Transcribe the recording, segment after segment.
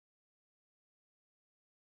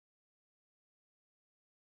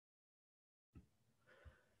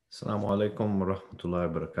Assalamu alaikum wa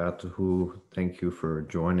rahmatullahi wa barakatuhu. Thank you for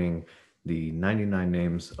joining the 99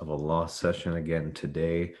 Names of Allah session again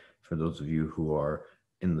today. For those of you who are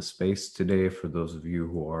in the space today, for those of you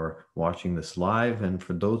who are watching this live, and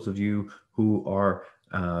for those of you who are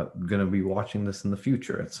going to be watching this in the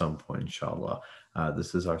future at some point, inshallah.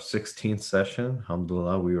 This is our 16th session.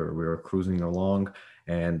 Alhamdulillah, we were cruising along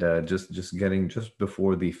and just getting just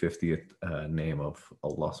before the 50th name of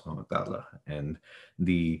Allah subhanahu wa ta'ala. And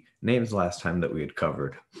the names last time that we had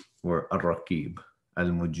covered were Al-Raqib,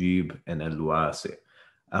 Al-Mujib, and Al-Wasi.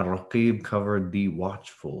 Al-Raqib covered the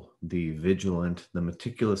watchful, the vigilant, the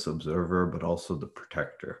meticulous observer, but also the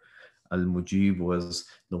protector. Al-Mujib was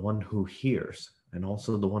the one who hears, and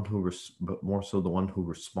also the one who, but more so the one who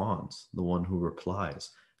responds, the one who replies,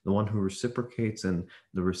 the one who reciprocates, and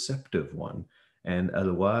the receptive one. And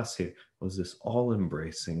Al-Wasi was this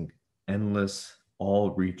all-embracing, endless,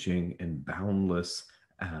 all-reaching, and boundless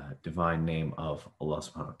divine name of Allah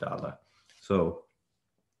subhanahu wa ta'ala. So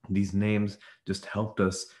these names just helped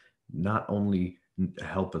us not only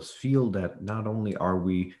help us feel that not only are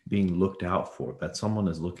we being looked out for, that someone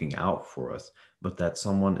is looking out for us, but that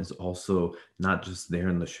someone is also not just there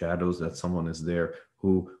in the shadows, that someone is there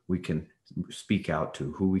who we can speak out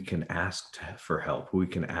to, who we can ask for help, who we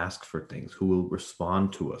can ask for things, who will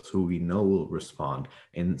respond to us, who we know will respond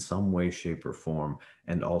in some way, shape, or form.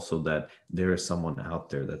 And also that there is someone out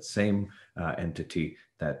there, that same entity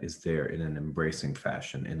that is there in an embracing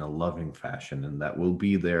fashion, in a loving fashion, and that will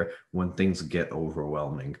be there when things get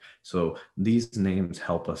overwhelming. So these names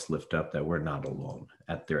help us lift up that we're not alone.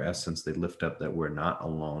 At their essence, they lift up that we're not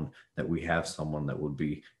alone, that we have someone that will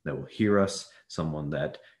hear us, someone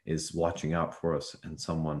that is watching out for us, and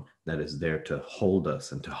someone that is there to hold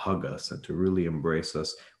us and to hug us and to really embrace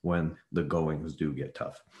us when the goings do get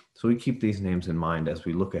tough. So we keep these names in mind as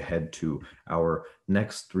we look ahead to our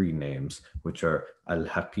next three names, which are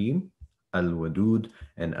Al-Hakeem, Al-Wudood,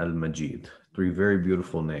 and Al-Majeed. Three very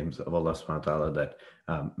beautiful names of Allah subhanahu wa ta'ala that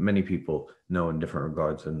many people know in different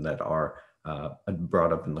regards and that are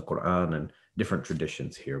brought up in the Quran and different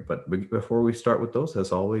traditions here. But before we start with those,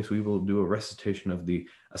 as always, we will do a recitation of the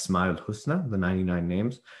Asma al-Husna, the 99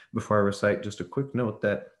 names. Before I recite, just a quick note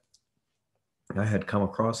that I had come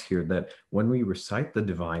across here that when we recite the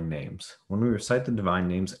divine names,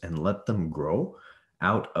 and let them grow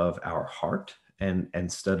out of our heart, and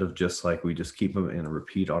instead of just like we just keep them in a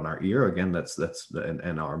repeat on our ear, again, that's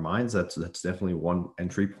and our minds, that's definitely one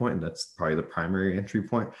entry point, and that's probably the primary entry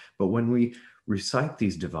point. But when we recite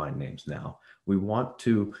these divine names now, we want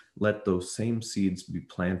to let those same seeds be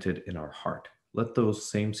planted in our heart. Let those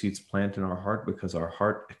same seeds plant in our heart, because our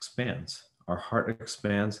heart expands. Our heart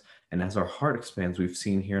expands, and as our heart expands, we've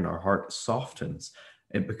seen here, and our heart softens,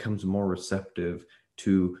 it becomes more receptive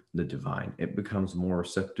to the divine. It becomes more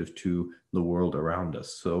receptive to the world around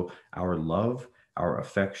us. So our love, our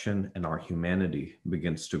affection, and our humanity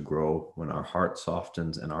begins to grow when our heart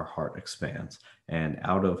softens and our heart expands. And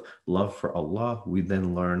out of love for Allah, we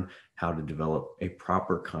then learn how to develop a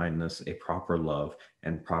proper kindness, a proper love,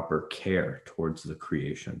 and proper care towards the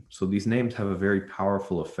creation. So these names have a very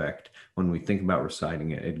powerful effect when we think about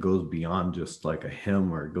reciting it. It goes beyond just like a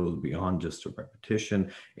hymn, or it goes beyond just a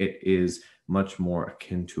repetition. It is much more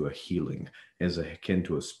akin to a healing, is akin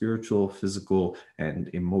to a spiritual, physical, and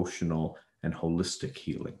emotional and holistic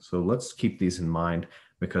healing. So let's keep these in mind,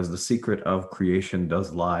 because the secret of creation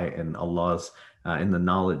does lie in in the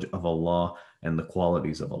knowledge of Allah and the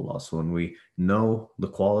qualities of Allah. So when we know the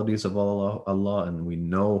qualities of Allah, and we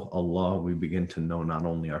know Allah, we begin to know not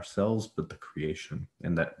only ourselves, but the creation.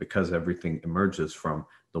 And that because everything emerges from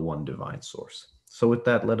the one divine source. So with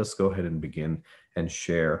that, let us go ahead and begin and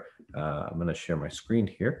share. I'm going to share my screen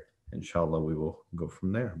here. Inshallah, we will go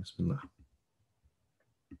from there. Bismillah.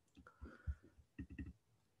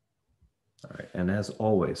 All right. And as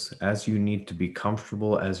always, as you need to be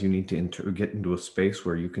comfortable, as you need to get into a space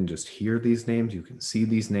where you can just hear these names, you can see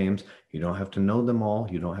these names, you don't have to know them all,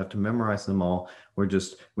 you don't have to memorize them all.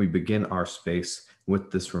 We begin our space with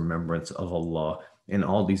this remembrance of Allah in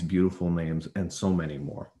all these beautiful names and so many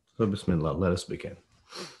more. So Bismillah, let us begin.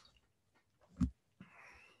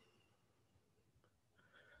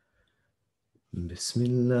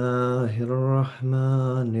 Bismillahir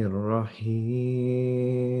Rahmanir Rahim.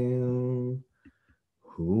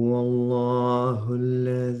 هو الله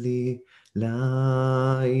الذي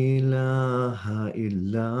لا إله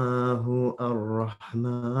إلا هو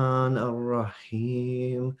الرحمن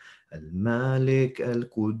الرحيم المالك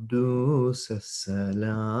القدوس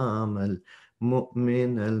السلام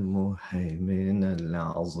المؤمن المهيمن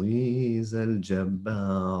العزيز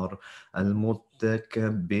الجبار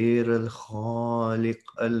المتكبر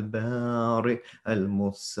الخالق البارئ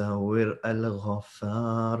المصور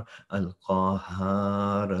الغفار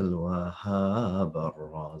القهار الوهاب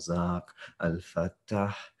الرزاق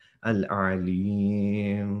الفتاح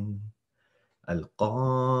العليم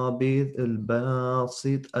القابض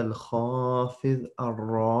الباسط الخافض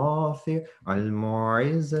الرافع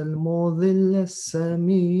المعز المذل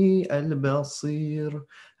السميع البصير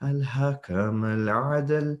الحكم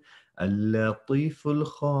العدل اللطيف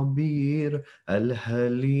الخبير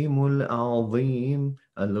الحليم العظيم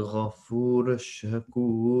الغفور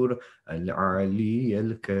الشكور العلي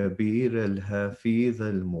الكبير الحفيظ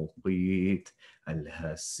المقيت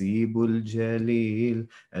الحسيب الجليل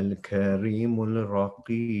الكريم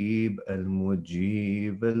الرقيب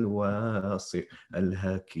المجيب الواسع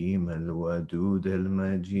الحكيم الودود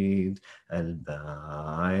المجيد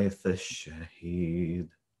الباعث الشهيد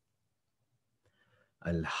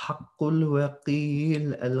الحق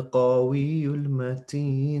الوكيل القوي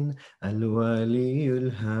المتين الولي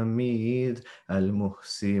الحميد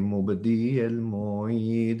المحسي مبدي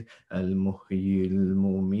المعيد المحيي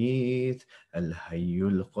المميت الحي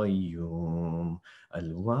القيوم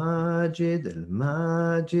الواجد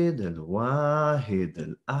الماجد الواحد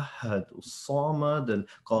الأحد الصمد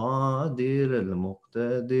القادر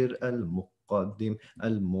المقتدر المقدم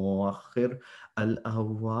المؤخر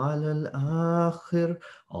الأول الآخر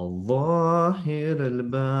الظاهر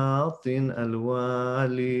الباطن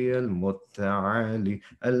الوالي المتعالي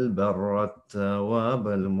البر التواب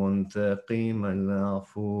المنتقم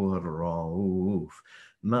العفو الرؤوف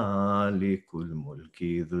مالك الملك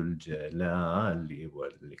ذو الجلال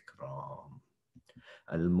والإكرام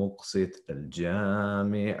المقسط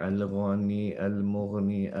الجامع الغني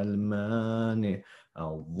المغني المانع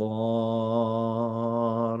الضار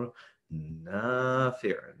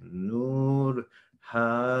النافع النور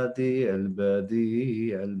هادي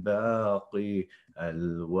البديع الباقي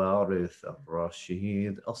الوارث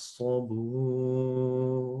الرشيد الصبور.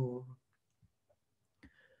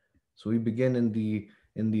 So we begin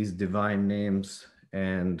in these divine names,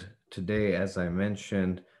 and today, as I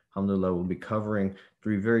mentioned, alhamdulillah, we'll be covering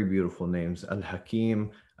three very beautiful names: Al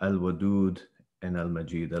Hakeem, Al Wudood, and Al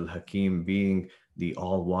Majeed. Al Hakeem being the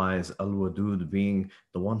all wise, Al Wudood being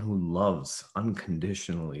the one who loves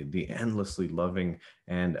unconditionally, the endlessly loving,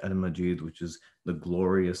 and Al Majeed, which is the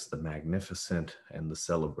glorious, the magnificent, and the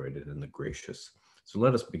celebrated and the gracious. So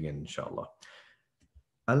let us begin, inshallah.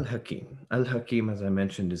 Al Hakim. Al Hakim, as I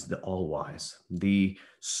mentioned, is the all wise, the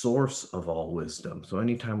source of all wisdom. So,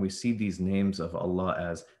 anytime we see these names of Allah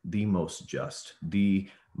as the most just, the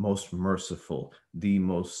most merciful, the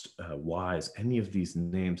most wise, any of these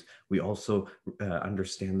names, we also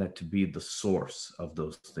understand that to be the source of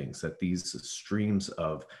those things, that these streams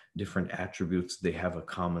of different attributes, they have a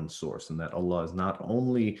common source, and that Allah is not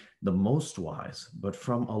only the most wise, but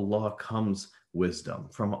from Allah comes wisdom.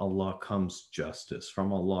 From Allah comes justice.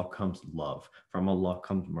 From Allah comes love. From Allah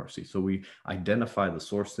comes mercy. So we identify the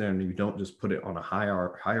source there, and we don't just put it on a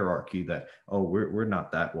hierarchy that, oh, we're not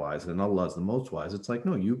that wise and Allah is the most wise. It's like,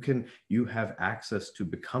 no, you have access to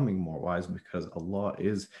becoming more wise because Allah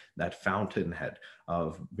is that fountainhead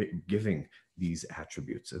of giving these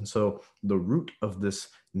attributes. And so the root of this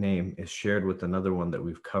name is shared with another one that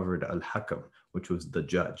we've covered, Al-Hakam, which was the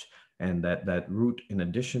judge. And that root, in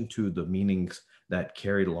addition to the meanings that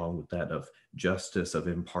carried along with that of justice, of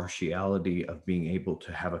impartiality, of being able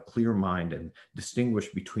to have a clear mind and distinguish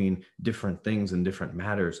between different things and different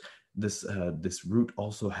matters, this root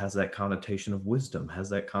also has that connotation of wisdom, has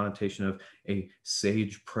that connotation of a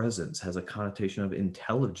sage presence, has a connotation of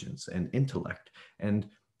intelligence and intellect. And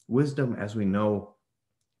wisdom, as we know,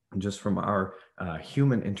 just from our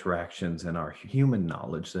human interactions and our human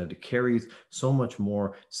knowledge, that it carries so much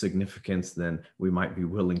more significance than we might be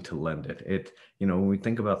willing to lend it. When we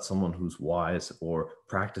think about someone who's wise or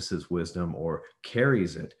practices wisdom or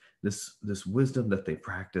carries it, this wisdom that they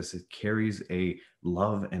practice, it carries a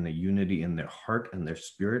love and a unity in their heart and their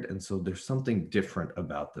spirit. And so there's something different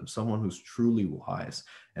about them, someone who's truly wise.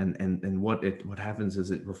 And what happens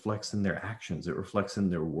is it reflects in their actions, it reflects in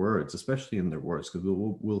their words, especially in their words, because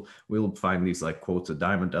we'll find these like quotes a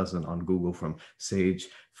dime a dozen on Google from sage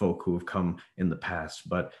folk who have come in the past.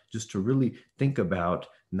 But just to really think about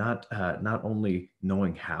not only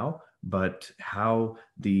knowing how, but how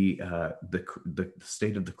the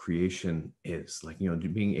state of the creation is, like,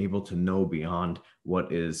 being able to know beyond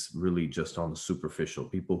what is really just on the superficial.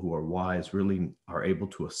 People who are wise really are able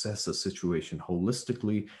to assess a situation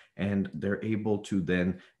holistically, and they're able to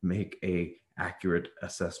then make a accurate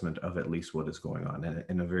assessment of at least what is going on,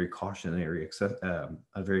 and a very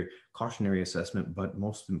a very cautionary assessment. But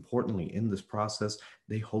most importantly, in this process,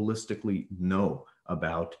 they holistically know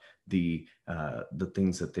about the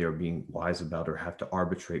things that they are being wise about or have to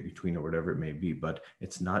arbitrate between or whatever it may be. But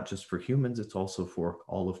it's not just for humans, it's also for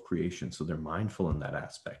all of creation. So they're mindful in that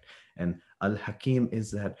aspect. And Al-Hakim is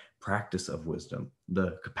that practice of wisdom,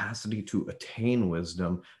 the capacity to attain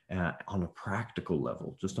wisdom on a practical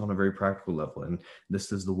level, just on a very practical level. And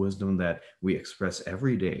this is the wisdom that we express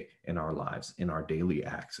every day in our lives, in our daily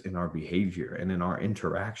acts, in our behavior, and in our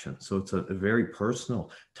interactions. So it's a very personal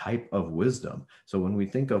type of wisdom. So when we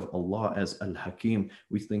think of Allah as Al-Hakim,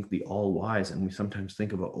 we think the all-wise, and we sometimes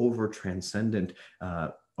think of an over transcendent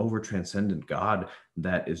God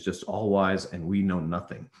that is just all-wise and we know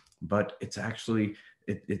nothing. But it's actually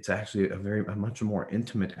a much more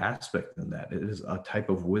intimate aspect than that. It is a type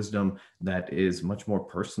of wisdom that is much more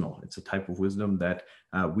personal. It's a type of wisdom that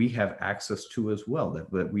we have access to as well,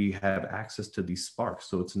 that we have access to these sparks.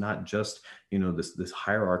 So it's not just, this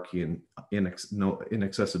hierarchy and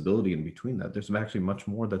inaccessibility in between that. There's actually much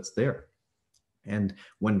more that's there. And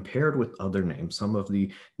when paired with other names, some of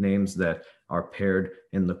the names that are paired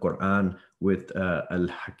in the Quran with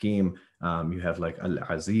Al-Hakim, you have like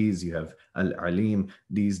Al-Aziz, you have Al-Alim.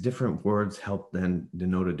 These different words help then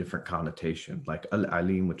denote a different connotation. Like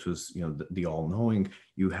Al-Alim, which was the all-knowing.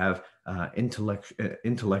 You have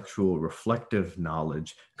intellectual, reflective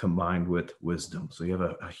knowledge combined with wisdom. So you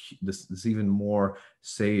have this even more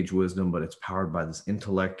sage wisdom, but it's powered by this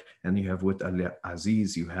intellect. And you have with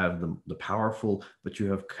Al-Aziz, you have the powerful, but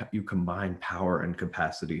you combine power and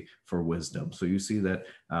capacity for wisdom. So you see that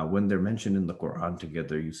when they're mentioned in the Quran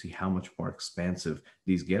together, you see how much more expansive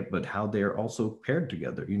these get, but how they're also paired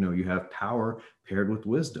together. You have power paired with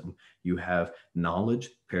wisdom. You have knowledge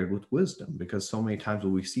paired with wisdom, because so many times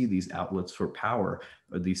when we see these outlets for power,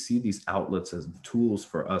 or they see these outlets as tools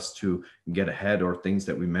for us to get ahead, or things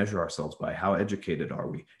that we measure ourselves by. How educated are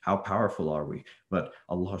we? How powerful are we? But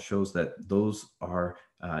Allah shows that those are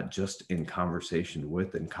just in conversation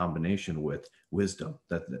with, in combination with wisdom,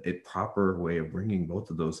 that a proper way of bringing both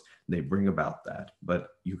of those, they bring about that. But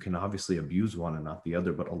you can obviously abuse one and not the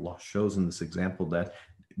other. But Allah shows in this example that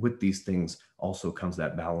with these things also comes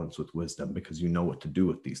that balance with wisdom, because you know what to do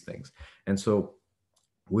with these things. And so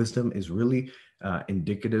wisdom is really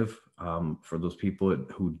indicative for those people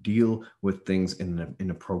who deal with things in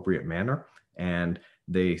an appropriate manner, and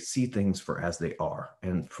they see things for as they are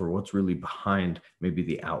and for what's really behind maybe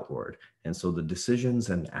the outward. And so the decisions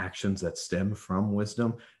and actions that stem from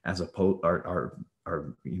wisdom as opposed are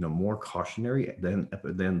more cautionary than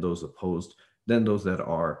those that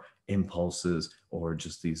are impulses, or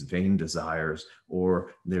just these vain desires,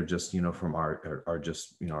 or they're just from our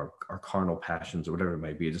carnal passions, or whatever it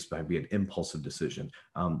might be. It just might be an impulsive decision.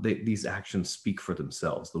 These actions speak for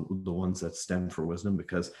themselves, the ones that stem for wisdom,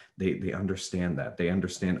 because they understand that they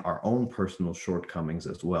understand our own personal shortcomings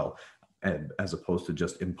as well, as opposed to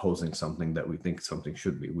just imposing something that we think something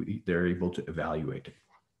should be. They're able to evaluate it.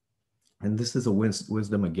 And this is a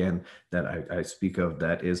wisdom, again, that I speak of,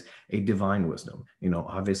 that is a divine wisdom.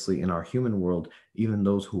 Obviously in our human world, even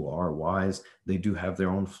those who are wise, they do have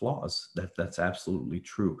their own flaws. That's absolutely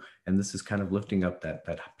true. And this is kind of lifting up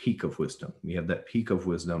that peak of wisdom. We have that peak of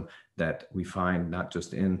wisdom that we find not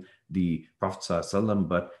just in the Prophet ﷺ,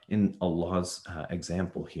 but in Allah's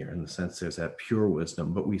example here, in the sense there's that pure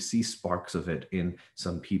wisdom, but we see sparks of it in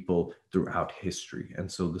some people throughout history. And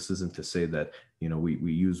so this isn't to say that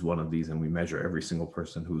we use one of these and we measure every single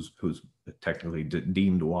person who's technically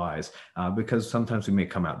deemed wise, because sometimes we may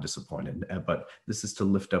come out disappointed. But this is to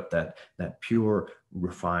lift up that pure,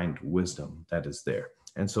 refined wisdom that is there.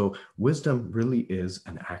 And so wisdom really is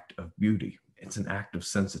an act of beauty. It's an act of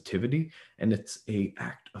sensitivity, and it's an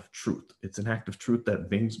act of truth. It's an act of truth that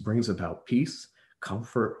brings about peace,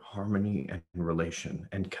 comfort, harmony, and relation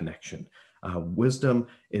and connection. Wisdom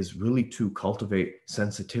is really to cultivate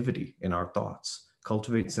sensitivity in our thoughts,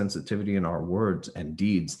 cultivate sensitivity in our words and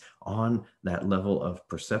deeds on that level of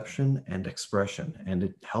perception and expression. And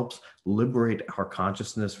it helps liberate our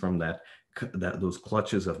consciousness from those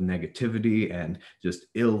clutches of negativity and just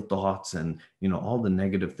ill thoughts, and all the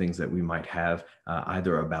negative things that we might have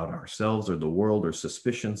either about ourselves or the world, or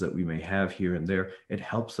suspicions that we may have here and there. It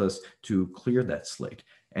helps us to clear that slate.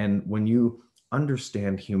 And when you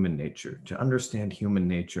understand human nature,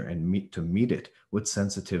 and to meet it with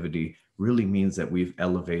sensitivity really means that we've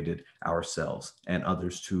elevated ourselves and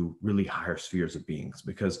others to really higher spheres of beings,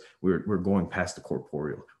 because we're going past the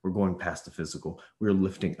corporeal. we're going past the physical. We're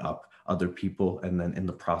lifting up other people, and then in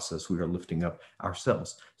the process, we are lifting up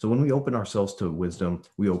ourselves. So when we open ourselves to wisdom,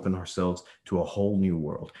 we open ourselves to a whole new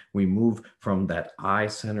world. We move from that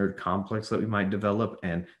I-centered complex that we might develop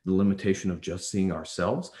and the limitation of just seeing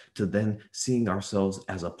ourselves to then seeing ourselves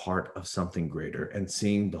as a part of something greater, and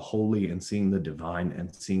seeing the holy and seeing the divine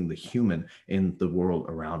and seeing the human in the world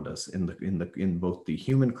around us, in both the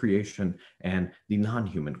human creation and the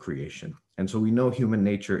non-human creation. And so we know human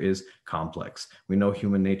nature is complex. We know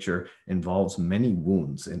human nature involves many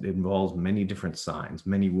wounds. It involves many different signs,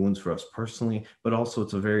 many wounds for us personally, but also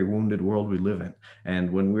it's a very wounded world we live in. And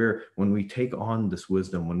when we take on this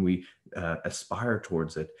wisdom, when we aspire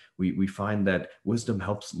towards it, we find that wisdom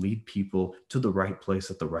helps lead people to the right place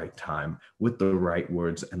at the right time, with the right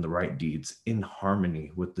words and the right deeds, in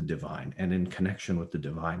harmony with the divine and in connection with the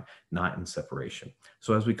divine, not in separation.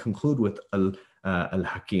 So as we conclude with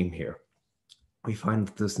Al-Hakeem here, we find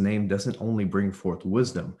that this name doesn't only bring forth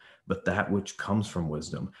wisdom, but that which comes from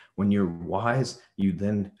wisdom. When you're wise, you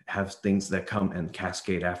then have things that come and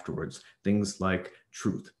cascade afterwards. Things like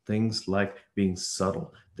truth, things like being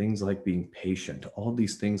subtle, things like being patient. All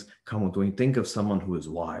these things come with, when you think of someone who is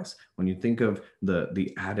wise, when you think of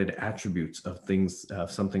the added attributes of things,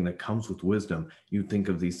 something that comes with wisdom, you think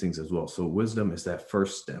of these things as well. So wisdom is that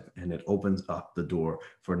first step, and it opens up the door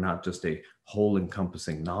for not just a whole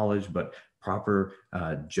encompassing knowledge, but proper,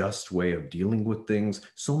 just way of dealing with things.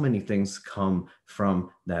 So many things come from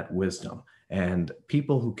that wisdom. And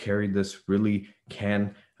people who carry this really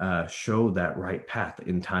can show that right path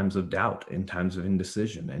in times of doubt, in times of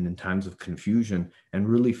indecision, and in times of confusion, and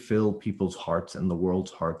really fill people's hearts and the world's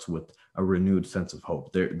hearts with a renewed sense of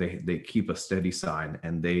hope. They keep a steady sign,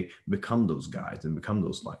 and they become those guides and become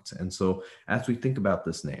those lights. And so as we think about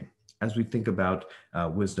this name, as we think about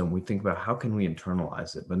wisdom, we think about how can we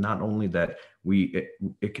internalize it, but not only that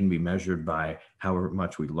it can be measured by however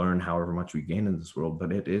much we learn, however much we gain in this world,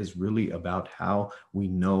 but it is really about how we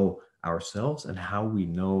know ourselves and how we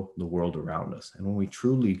know the world around us. And when we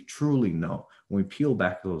truly, truly know, when we peel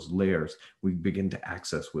back those layers, we begin to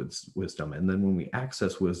access wisdom. And then when we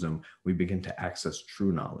access wisdom, we begin to access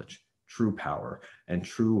true knowledge, true power, and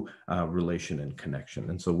true relation and connection.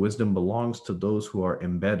 And so wisdom belongs to those who are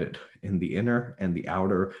embedded in the inner and the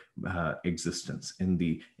outer existence, in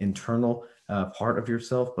the internal part of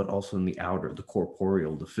yourself, but also in the outer, the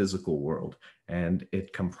corporeal, the physical world. And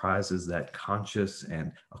it comprises that conscious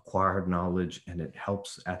and acquired knowledge, and it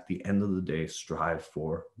helps at the end of the day strive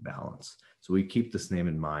for balance. So we keep this name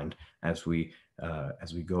in mind as we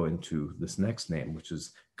go into this next name, which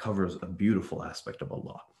covers a beautiful aspect of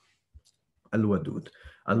Allah. Al-Wudood.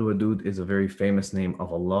 Al-Wudood is a very famous name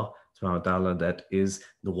of Allah subhanahu wa ta'ala, that is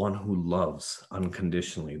the one who loves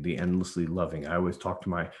unconditionally, the endlessly loving. I always talk to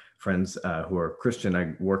my friends who are Christian.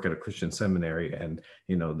 I work at a Christian seminary, and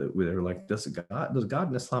they're like, does God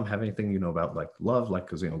in Islam have anything about like love, like,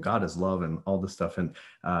 because God is love and all this stuff. And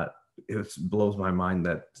it blows my mind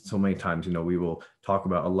that so many times we will talk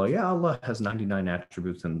about Allah. Yeah, Allah has 99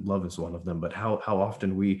 attributes and love is one of them, but how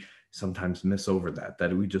often we sometimes miss over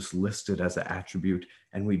that we just list it as an attribute,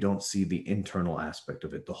 and we don't see the internal aspect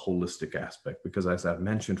of it, the holistic aspect. Because as I've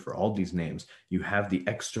mentioned, for all these names, you have the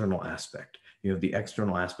external aspect. You have the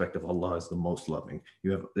external aspect of Allah as the most loving.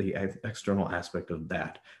 You have the external aspect of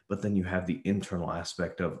that, but then you have the internal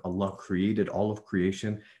aspect of Allah created all of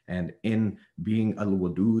creation, and in being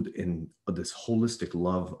Al-Wudood, in this holistic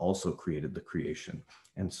love, also created the creation.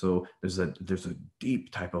 And so there's a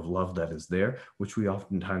deep type of love that is there, which we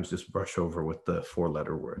oftentimes just brush over with the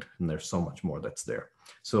four-letter word. And there's so much more that's there.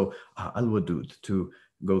 So Al-Wudood, to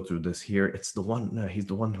go through this here, it's the one, he's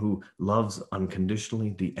the one who loves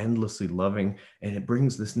unconditionally, the endlessly loving. And it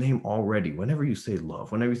brings this name already. Whenever you say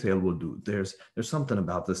love, whenever you say Al-Wudood, there's something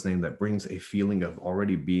about this name that brings a feeling of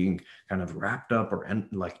already being kind of wrapped up or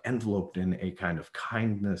like enveloped in a kind of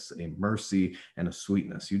kindness, a mercy, and a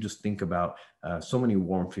sweetness. You just think about so many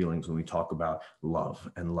warm feelings when we talk about love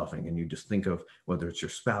and loving, and you just think of whether it's your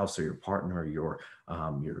spouse or your partner, your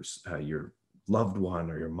loved one,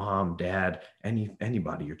 or your mom, dad,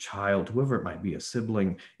 anybody, your child, whoever it might be, a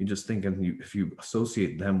sibling. You just think, and if you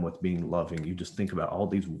associate them with being loving, you just think about all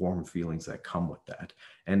these warm feelings that come with that.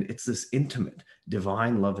 And it's this intimate,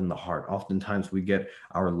 divine love in the heart. Oftentimes we get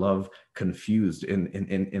our love confused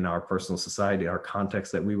in our personal society, our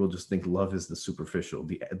context, that we will just think love is the superficial,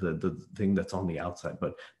 the thing that's on the outside.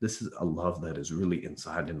 But this is a love that is really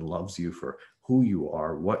inside and loves you for who you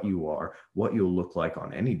are, what you'll look like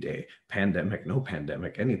on any day, pandemic, no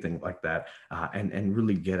pandemic, anything like that, and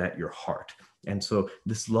really get at your heart. And so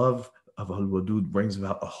this love of Al-Wadud brings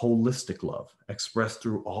about a holistic love expressed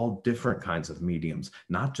through all different kinds of mediums,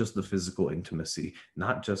 not just the physical intimacy,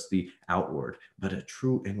 not just the outward, but a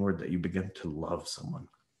true inward that you begin to love someone.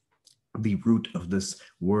 The root of this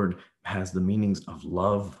word has the meanings of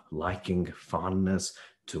love, liking, fondness,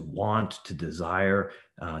 to want, to desire,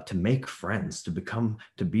 to make friends, to become,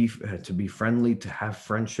 to be friendly, to have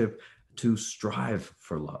friendship, to strive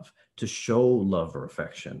for love, to show love or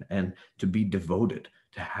affection, and to be devoted,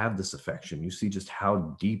 to have this affection. You see just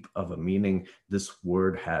how deep of a meaning this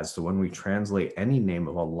word has. So when we translate any name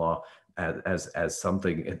of Allah as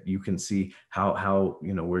something, you can see how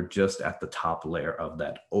we're just at the top layer of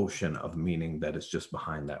that ocean of meaning that is just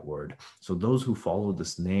behind that word. So those who follow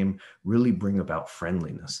this name really bring about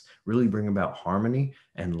friendliness, really bring about harmony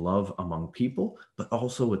and love among people, but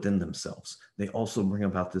also within themselves. They also bring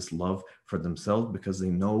about this love for themselves because they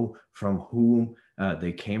know from whom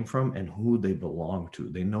they came from and who they belong to.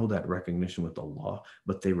 They know that recognition with Allah,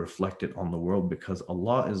 but they reflect it on the world because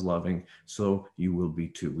Allah is loving, so you will be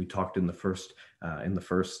too. We talked in the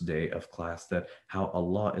first day of class that how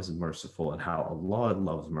Allah is merciful and how Allah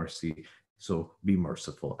loves mercy. So be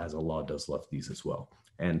merciful as Allah does love these as well.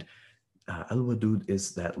 And Al-Wadud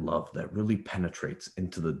is that love that really penetrates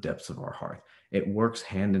into the depths of our heart. It works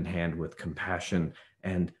hand in hand with compassion,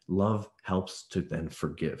 and love helps to then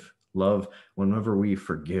forgive. Love, whenever we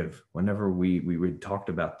forgive, whenever we talked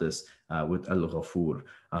about this with Al-Ghafur,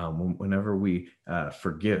 whenever we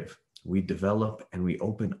forgive, we develop and we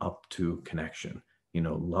open up to connection.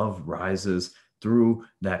 Love rises through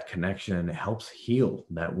that connection and it helps heal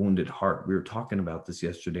that wounded heart. We were talking about this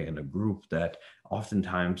yesterday in a group that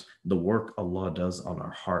oftentimes the work Allah does on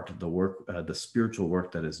our heart, the work, the spiritual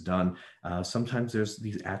work that is done, sometimes there's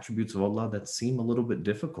these attributes of Allah that seem a little bit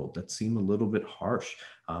difficult, that seem a little bit harsh,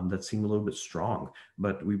 that seem a little bit strong.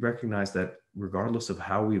 But we recognize that regardless of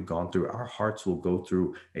how we've gone through, our hearts will go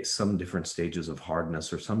through some different stages of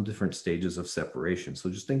hardness or some different stages of separation. So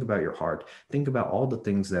just think about your heart. Think about all the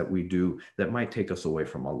things that we do that might take us away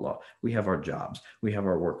from Allah. We have our jobs, we have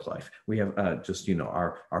our work life, we have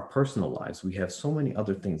our personal lives. We have so many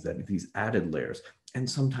other things that these added layers. And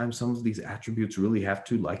sometimes some of these attributes really have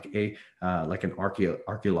to, like an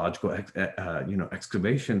archaeological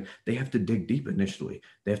excavation, they have to dig deep initially.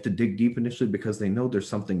 They have to dig deep initially because they know there's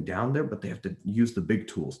something down there, but they have to use the big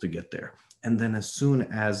tools to get there. And then as soon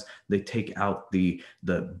as they take out the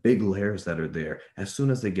big layers that are there, as soon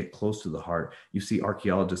as they get close to the heart, you see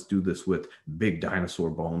archaeologists do this with big dinosaur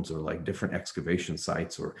bones or like different excavation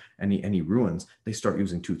sites or any ruins. They start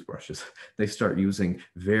using toothbrushes. They start using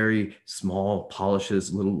very small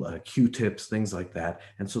polishes, little Q-tips, things like that.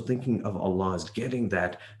 And so thinking of Allah as getting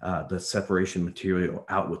that the separation material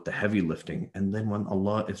out with the heavy lifting. And then when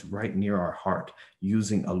Allah is right near our heart,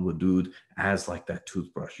 using Al-Wadud as like that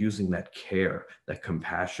toothbrush, using that care, that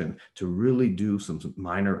compassion to really do some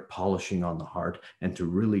minor polishing on the heart and to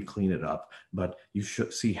really clean it up. But you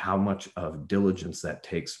should see how much of diligence that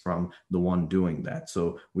takes from the one doing that.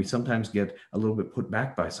 So we sometimes get a little bit put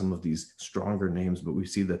back by some of these stronger names, but we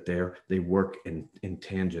see that they work in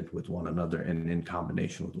tangent with one another and in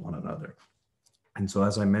combination with one another. And so,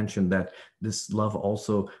 as I mentioned, that this love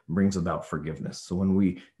also brings about forgiveness. So when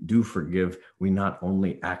we do forgive, we not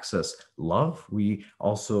only access love, we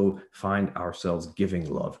also find ourselves giving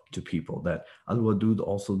love to people. That Al-Wadud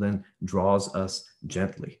also then draws us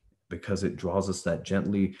gently, because it draws us that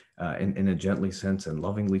gently, in a gently sense and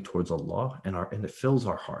lovingly towards Allah, and it fills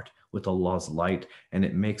our heart with Allah's light, and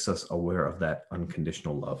it makes us aware of that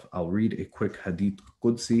unconditional love. I'll read a quick hadith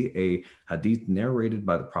Qudsi, a hadith narrated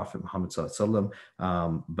by the Prophet Muhammad sallallahu alaihi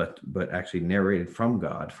wasallam, but actually narrated from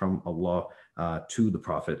God, from Allah, to the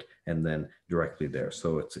Prophet, and then directly there.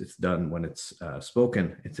 So it's done when it's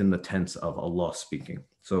spoken, it's in the tense of Allah speaking.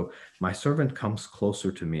 So my servant comes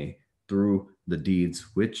closer to me through the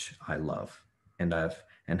deeds which I love, and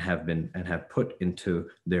have put into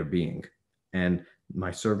their being. And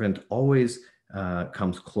my servant always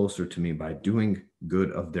comes closer to me by doing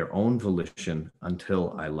good of their own volition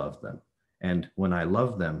until I love them. And when I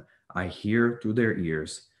love them, I hear through their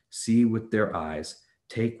ears, see with their eyes,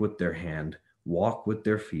 take with their hand, walk with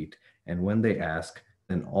their feet, and when they ask,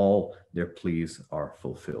 then all their pleas are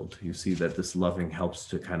fulfilled. You see that this loving helps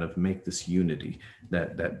to kind of make this unity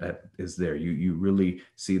that is there. You really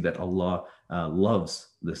see that Allah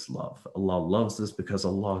loves this love. Allah loves this because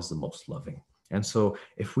Allah is the most loving. And so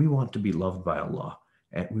if we want to be loved by Allah,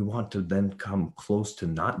 And we want to then come close to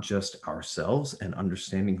not just ourselves and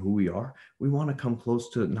understanding who we are. We want to come close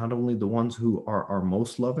to not only the ones who are our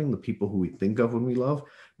most loving, the people who we think of when we love,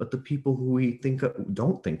 but the people who we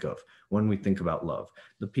don't think of when we think about love,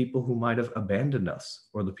 the people who might have abandoned us,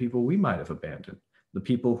 or the people we might have abandoned, the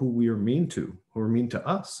people who we are mean to, who are mean to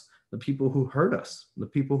us, the people who hurt us, the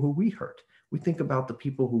people who we hurt. We think about the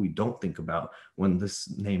people who we don't think about when this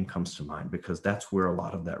name comes to mind, because that's where a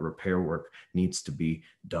lot of that repair work needs to be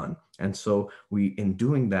done. And so in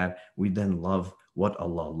doing that, we then love what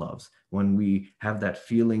Allah loves. When we have that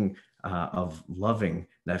feeling of loving,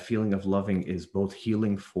 that feeling of loving is both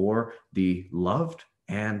healing for the loved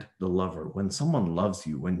and the lover. When someone loves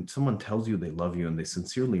you, when someone tells you they love you and they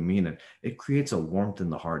sincerely mean it, it creates a warmth in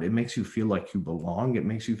the heart. It makes you feel like you belong. It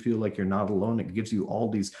makes you feel like you're not alone. It gives you all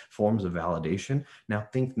these forms of validation. Now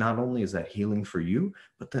think, not only is that healing for you,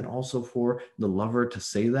 but then also for the lover to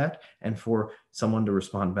say that and for someone to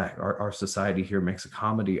respond back. Our society here makes a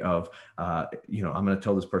comedy of, I'm going to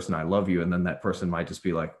tell this person I love you, and then that person might just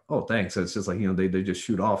be like, oh, thanks. So it's just like, they just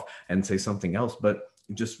shoot off and say something else. But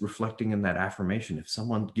just reflecting in that affirmation, if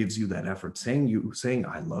someone gives you that effort, saying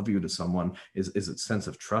I love you to someone is a sense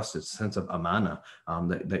of trust, it's a sense of amana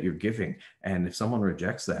that you're giving. And if someone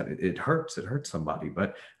rejects that, it hurts somebody.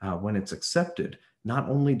 But when it's accepted, not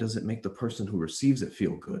only does it make the person who receives it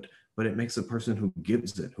feel good, but it makes the person who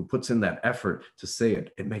gives it, who puts in that effort to say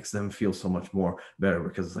it, it makes them feel so much more better,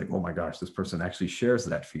 because it's like, oh my gosh, this person actually shares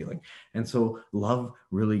that feeling. And so love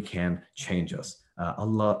really can change us.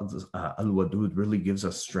 Allah, Al-Wudood, really gives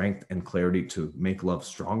us strength and clarity to make love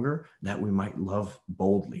stronger, that we might love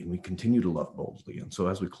boldly, and we continue to love boldly. And so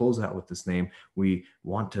as we close out with this name, we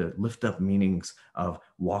want to lift up meanings of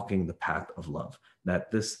walking the path of love.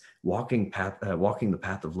 That this walking the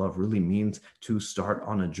path of love really means to start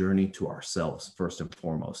on a journey to ourselves first and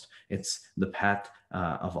foremost. It's the path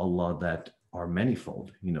of Allah that are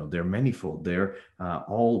manifold. They're manifold. They're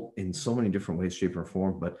all in so many different ways, shape, or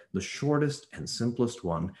form. But the shortest and simplest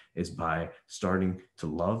one is by starting to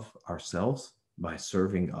love ourselves, by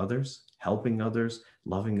serving others, helping others,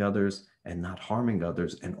 loving others, and not harming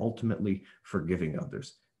others, and ultimately forgiving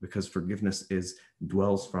others. Because forgiveness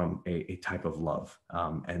dwells from a type of love.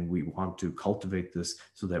 And we want to cultivate this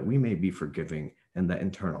so that we may be forgiving, and that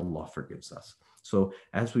in turn Allah forgives us. So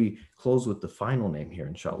as we close with the final name here,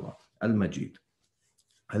 inshallah, Al-Majeed.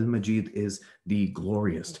 Al-Majeed is the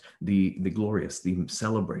glorious, the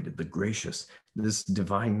celebrated, the gracious. This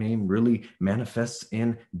divine name really manifests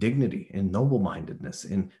in dignity, in noble-mindedness,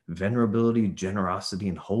 in venerability, generosity,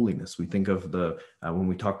 and holiness. We think of when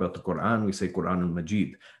we talk about the Quran, we say Quran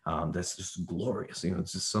al-Majeed. That's just glorious.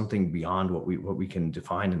 It's just something beyond what we can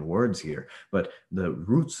define in words here. But the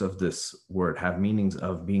roots of this word have meanings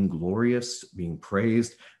of being glorious, being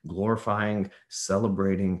praised, glorifying,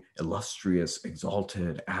 celebrating, illustrious,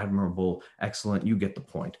 exalted, admirable, excellent. You get the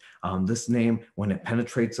point. This name, when it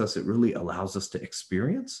penetrates us, it really allows us to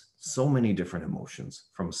experience so many different emotions,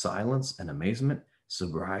 from silence and amazement,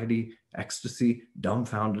 sobriety, ecstasy,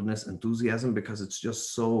 dumbfoundedness, enthusiasm, because it's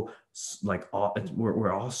just so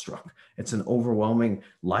we're awestruck. It's an overwhelming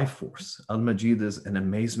life force. Al-Majeed is an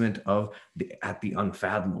amazement at the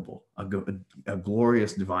unfathomable, a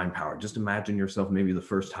glorious divine power. Just imagine yourself maybe the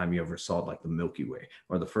first time you ever saw like the Milky Way,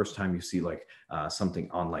 or the first time you see like something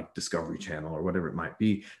on like Discovery Channel or whatever it might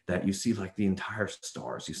be, that you see like the entire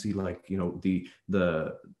stars. You see like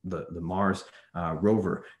the Mars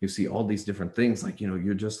rover. You see all these different things. Like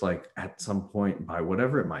you're just like at some point by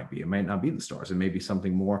whatever it might be. It might not be the stars. It may be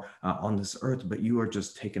something more on this earth, but you are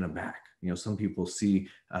just taken aback. Some people see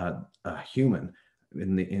a human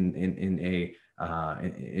in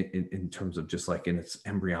terms of just like in its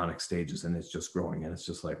embryonic stages, and it's just growing, and it's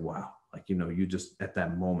just like, wow, like you just at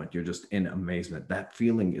that moment you're just in amazement. That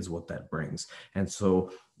feeling is what that brings. And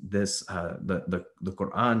so this the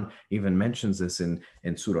Quran even mentions this in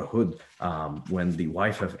Surah Hud, when the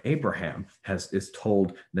wife of Abraham is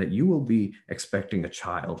told that you will be expecting a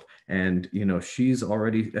child, and she's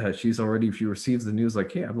already she receives the news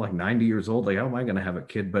like, hey, I'm like 90 years old, like how am I going to have a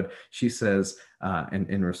kid? But she says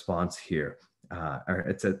in response here, or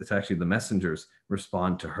it's actually the messengers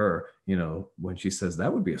respond to her, when she says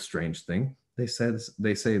that would be a strange thing. They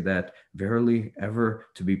say that verily ever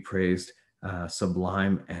to be praised,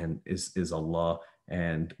 sublime and is Allah,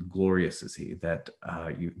 and glorious is He. That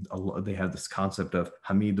they have this concept of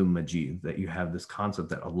Hamidun Majeed, that you have this concept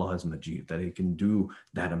that Allah is Majeed, that He can do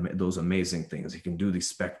those amazing things. He can do these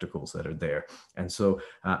spectacles that are there. And so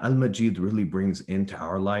Al-Majeed really brings into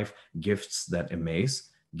our life gifts that amaze,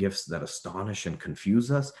 gifts that astonish and confuse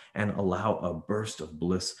us and allow a burst of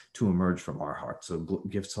bliss to emerge from our heart. So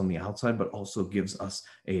gifts on the outside, but also gives us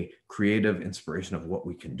a creative inspiration of what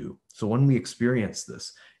we can do. So when we experience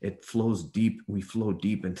this, it flows deep. We flow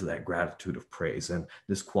deep into that gratitude of praise. And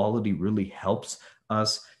this quality really helps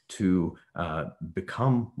us to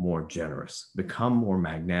become more generous, become more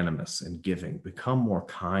magnanimous and giving, become more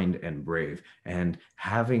kind and brave, and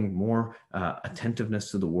having more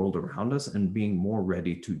attentiveness to the world around us and being more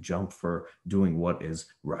ready to jump for doing what is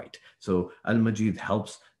right. So Al-Majeed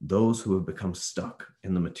helps those who have become stuck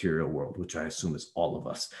in the material world, which I assume is all of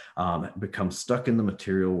us, become stuck in the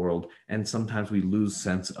material world, and sometimes we lose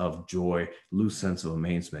sense of joy, lose sense of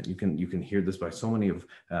amazement. You can hear this by so many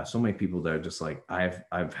people that are just like,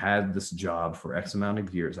 I've had this job for X amount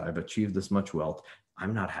of years, I've achieved this much wealth,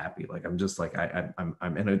 I'm not happy. Like I'm just like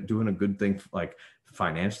I'm doing a good thing like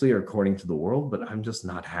financially or according to the world, but I'm just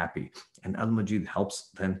not happy. And Al-Majeed helps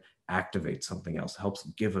then activate something else, helps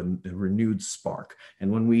give a renewed spark. And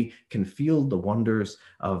when we can feel the wonders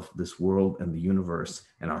of this world and the universe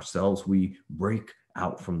and ourselves, we break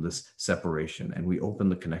out from this separation and we open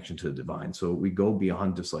the connection to the divine. So we go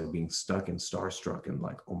beyond just like being stuck and starstruck and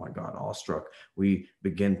like, oh my God, awestruck. We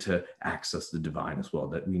begin to access the divine as well,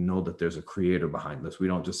 that we know that there's a creator behind this. We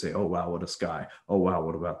don't just say, oh wow, what a sky. Oh wow,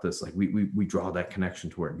 what about this? Like we draw that connection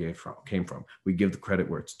to where it came from. We give the credit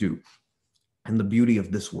where it's due. And the beauty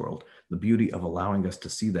of this world, the beauty of allowing us to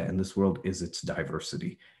see that in this world is its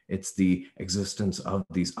diversity. It's the existence of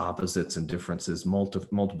these opposites and differences,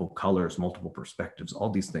 multiple colors, multiple perspectives, all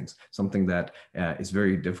these things, something that is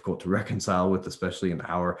very difficult to reconcile with, especially in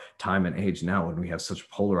our time and age now when we have such a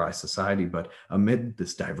polarized society. But amid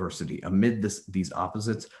this diversity, amid these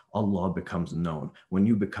opposites, Allah becomes known. When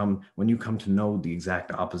you come to know the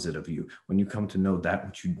exact opposite of you, when you come to know that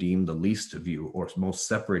which you deem the least of you or most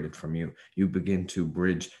separated from you, you begin to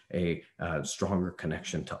bridge a stronger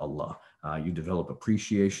connection to Allah. You develop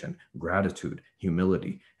appreciation, gratitude,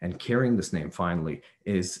 humility, and carrying this name finally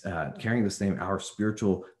is carrying this name, our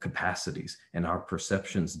spiritual capacities and our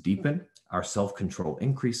perceptions deepen, our self-control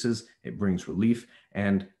increases, it brings relief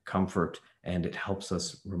and comfort, and it helps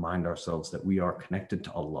us remind ourselves that we are connected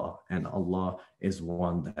to Allah, and Allah is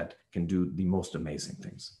one that can do the most amazing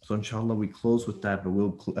things. So inshallah, we close with that, but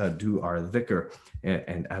we'll do our dhikr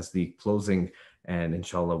and as the closing, and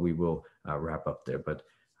inshallah we will wrap up there. But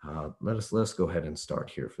let us go ahead and start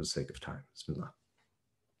here for the sake of time. Bismillah.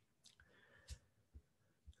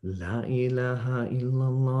 La ilaha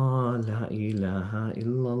illallah, la ilaha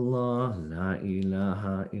illallah, la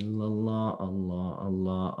ilaha illallah, Allah,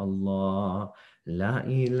 Allah, Allah. La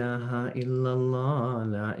ilaha illallah,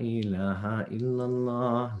 la ilaha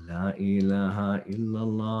illallah, la ilaha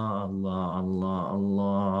illallah, Allah, Allah,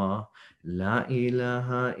 Allah. La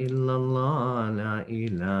ilaha illallah, la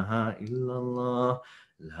ilaha illallah,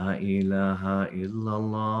 la ilaha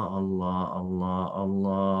illallah, Allah, Allah,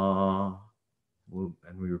 Allah.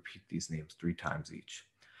 And we repeat these names 3 times each.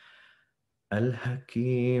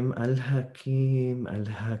 Al-Hakeem, Al-Hakeem,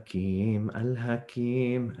 Al-Hakeem,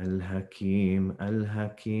 Al-Hakeem, Al-Hakeem,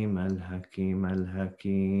 Al-Hakeem, Al-Hakeem,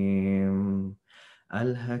 Al-Hakeem.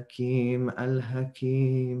 Al-Hakeem,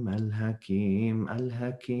 Al-Hakeem, Al-Hakeem,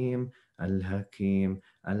 Al-Hakeem, Al-Hakeem,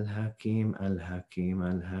 Al-Hakeem, Al-Hakeem,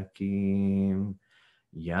 Al-Hakeem.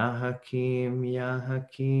 Ya Hakeem, Ya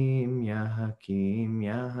Hakeem, Ya Hakeem,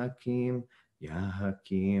 Ya Hakeem, Ya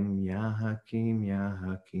Hakeem, Ya Hakeem, Ya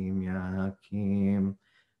Hakeem, Ya Hakeem.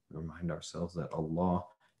 Remind ourselves that Allah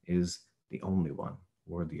is the only one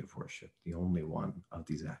worthy of worship, the only one of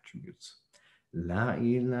these attributes. La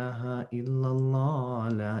ilaha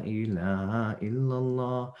illallah, la ilaha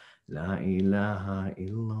illallah, la ilaha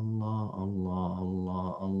illallah, Allah,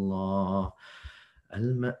 Allah, Allah.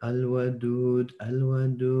 الودود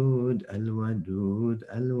الودود الودود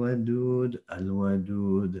الودود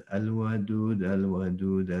الودود الودود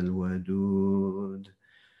الودود الودود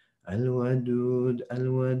الودود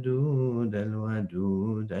الودود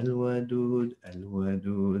الودود الودود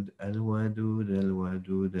الودود الودود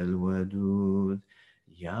الودود الودود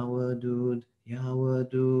يا ودود يا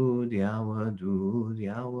ودود يا ودود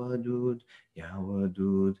يا ودود يا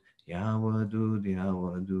ودود يا ودود يا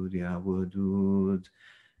ودود يا ودود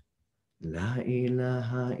لا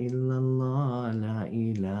إله إلا الله لا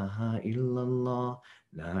إله إلا الله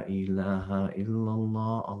لا إله إلا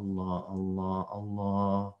الله Allah Allah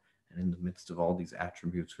Allah. And in the midst of all these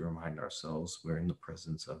attributes, we remind ourselves we're in the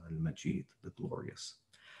presence of Al-Majeed, the glorious.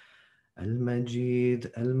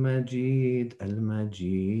 المجيد المجيد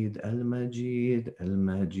المجيد المجيد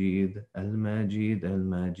المجيد المجيد المجيد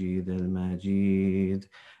المجيد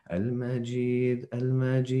المجيد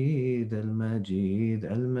المجيد المجيد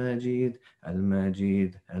المجيد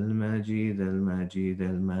المجيد المجيد المجيد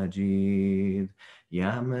المجيد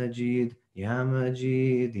يا مجيد يا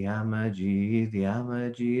مجيد يا مجيد يا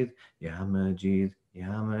مجيد يا مجيد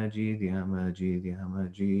يا مجيد يا مجيد يا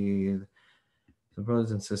مجيد. So,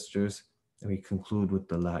 brothers and sisters, we conclude with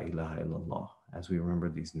the La ilaha illallah as we remember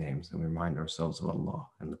these names and we remind ourselves of Allah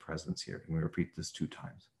and the presence here. And we repeat this 2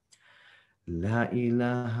 times. La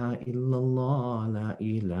ilaha illallah, la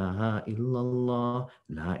ilaha illallah,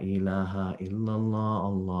 la ilaha illallah,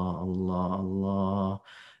 Allah, Allah, Allah.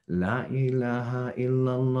 La ilaha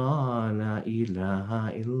illallah, la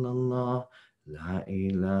ilaha illallah, la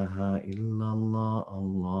ilaha illallah,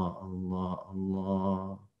 Allah, Allah,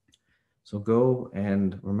 Allah. So go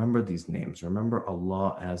and remember these names. Remember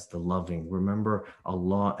Allah as the loving. Remember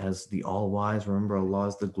Allah as the all-wise. Remember Allah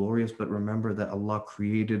as the glorious. But remember that Allah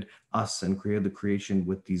created us and created the creation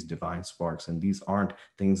with these divine sparks. And these aren't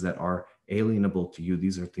things that are alienable to you.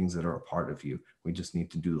 These are things that are a part of you. We just need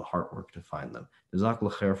to do the hard work to find them.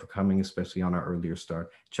 Jazakallah khair for coming, especially on our earlier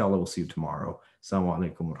start. Inshallah, we'll see you tomorrow. Assalamu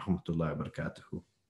alaikum wa rahmatullahi wa barakatuhu.